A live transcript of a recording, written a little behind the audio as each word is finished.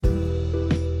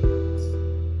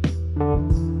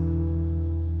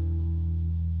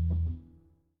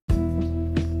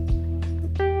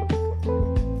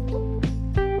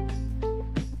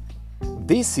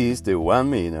This is the 1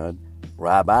 minute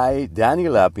Rabbi Danny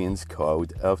Lapin's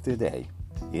quote of the day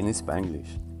in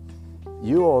Spanglish.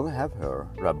 You all have heard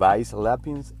Rabbi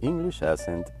Lapin's English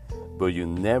accent, but you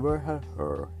never have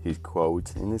heard his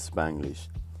quotes in Spanglish.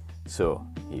 So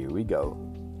here we go.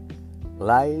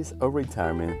 Lies of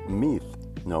retirement myth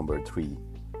number 3.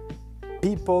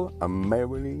 People are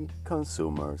merely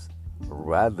consumers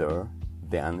rather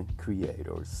than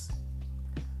creators.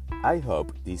 I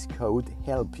hope this quote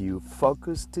helps you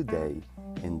focus today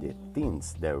on the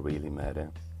things that really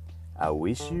matter. I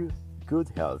wish you good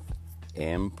health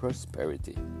and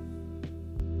prosperity.